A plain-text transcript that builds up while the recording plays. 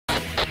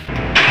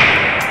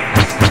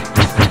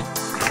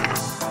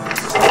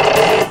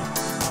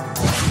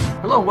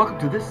Hello, welcome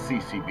to this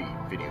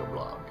CCB video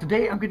blog.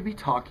 Today I'm going to be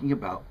talking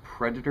about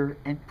predator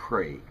and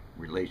prey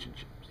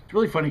relationships. It's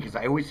really funny because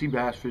I always see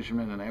bass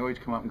fishermen and I always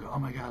come up and go, oh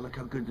my god, look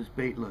how good this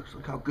bait looks,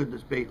 look how good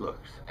this bait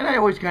looks. And I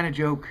always kind of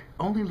joke,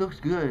 only looks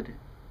good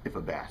if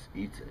a bass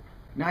eats it.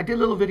 Now I did a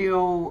little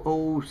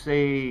video,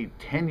 say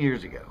 10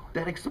 years ago,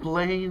 that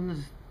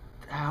explains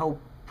how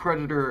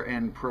predator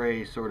and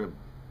prey sort of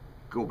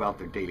go about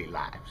their daily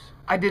lives.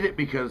 I did it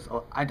because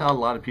I thought a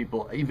lot of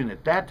people, even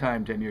at that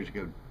time 10 years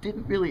ago,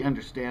 didn't really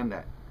understand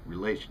that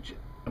relationship.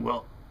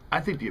 Well, I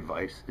think the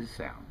advice is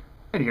sound.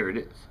 And here it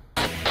is.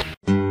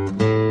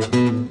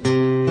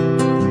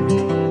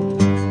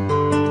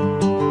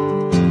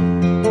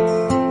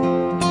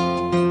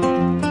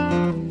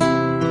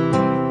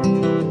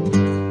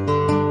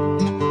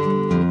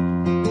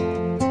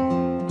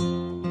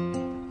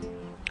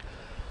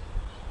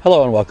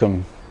 Hello and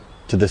welcome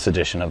to this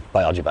edition of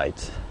Biology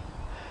Bites.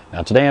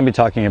 Now today I'm going to be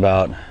talking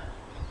about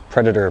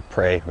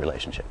predator-prey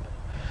relationship.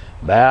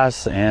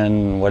 Bass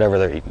and whatever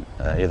they're eating,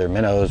 either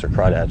minnows or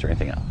crawdads or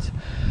anything else.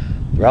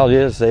 The reality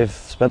is they've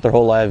spent their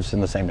whole lives in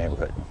the same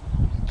neighborhood.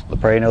 The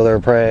prey know they're a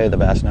prey, the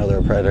bass know they're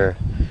a predator,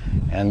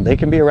 and they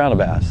can be around a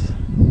bass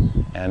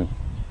and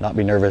not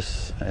be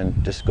nervous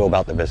and just go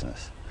about their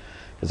business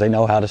because they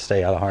know how to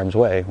stay out of harm's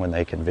way when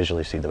they can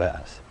visually see the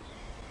bass.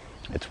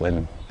 It's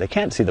when they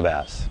can't see the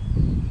bass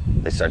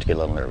they start to get a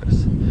little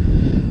nervous.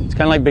 It's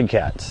kind of like big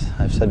cats.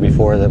 I've said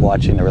before that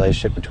watching the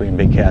relationship between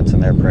big cats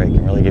and their prey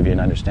can really give you an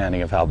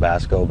understanding of how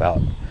bass go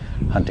about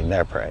hunting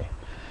their prey.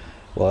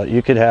 Well,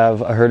 you could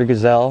have a herd of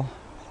gazelle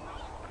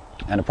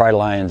and a pride of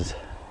lions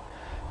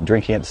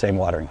drinking at the same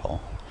watering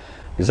hole.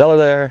 Gazelle are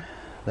there,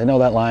 they know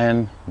that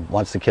lion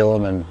wants to kill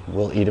them and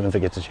will eat him if it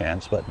gets a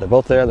chance, but they're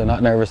both there, they're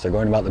not nervous, they're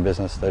going about their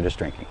business, they're just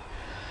drinking.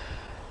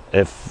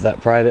 If that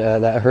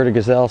herd of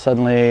gazelle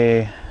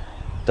suddenly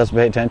doesn't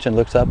pay attention,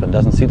 looks up and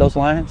doesn't see those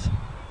lions,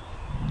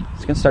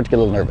 it's going to start to get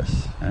a little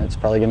nervous and it's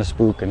probably going to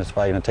spook and it's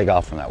probably going to take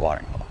off from that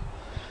watering hole.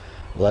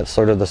 Well, that's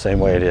sort of the same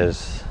way it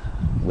is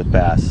with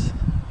bass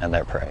and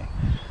their prey.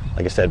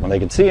 Like I said, when they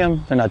can see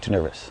them, they're not too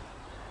nervous.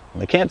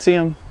 When they can't see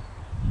them,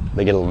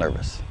 they get a little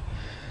nervous.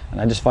 And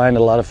I just find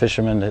a lot of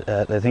fishermen,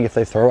 they think if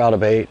they throw out a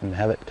bait and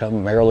have it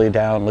come merrily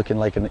down looking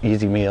like an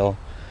easy meal,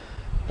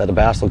 that a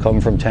bass will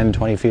come from 10,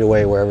 20 feet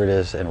away, wherever it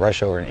is, and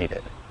rush over and eat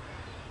it.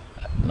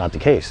 Not the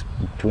case.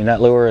 Between that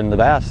lure and the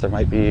bass, there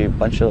might be a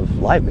bunch of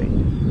live bait.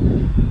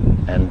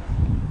 And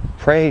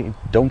prey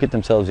don't get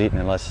themselves eaten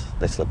unless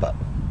they slip up.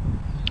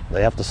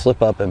 They have to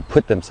slip up and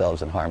put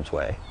themselves in harm's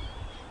way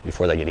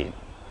before they get eaten.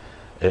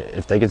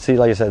 If they can see,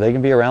 like I said, they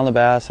can be around the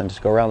bass and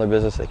just go around their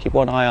business. They keep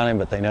one eye on him,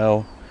 but they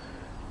know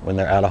when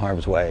they're out of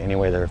harm's way.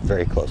 Anyway, they're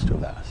very close to a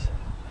bass.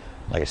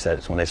 Like I said,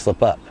 it's when they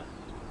slip up,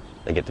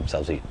 they get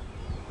themselves eaten.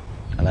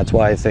 And that's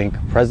why I think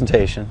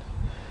presentation,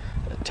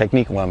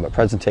 technique one, but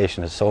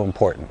presentation is so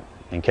important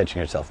in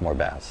catching yourself more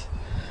bass.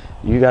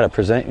 You got to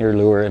present your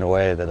lure in a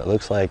way that it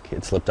looks like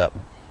it slipped up.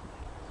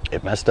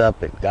 It messed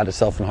up, it got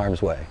itself in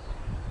harm's way.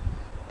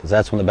 Because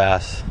that's when the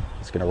bass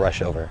is going to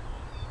rush over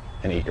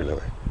and eat your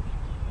lure.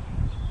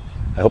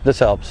 I hope this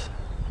helps.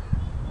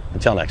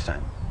 Until next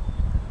time.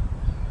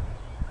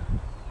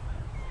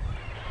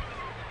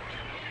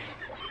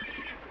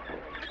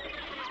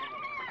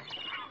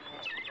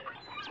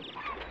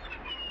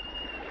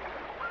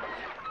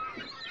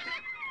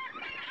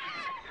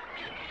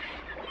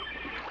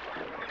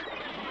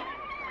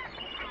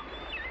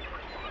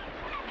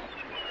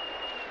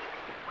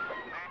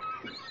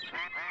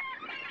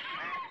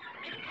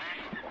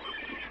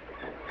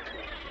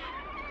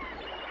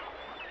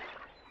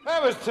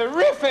 That was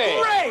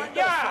terrific! Great,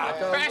 yeah!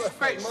 Best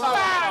bait so far!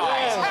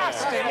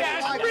 Fantastic!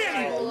 Yeah, it's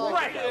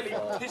really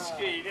great!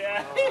 Pisky,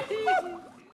 yeah.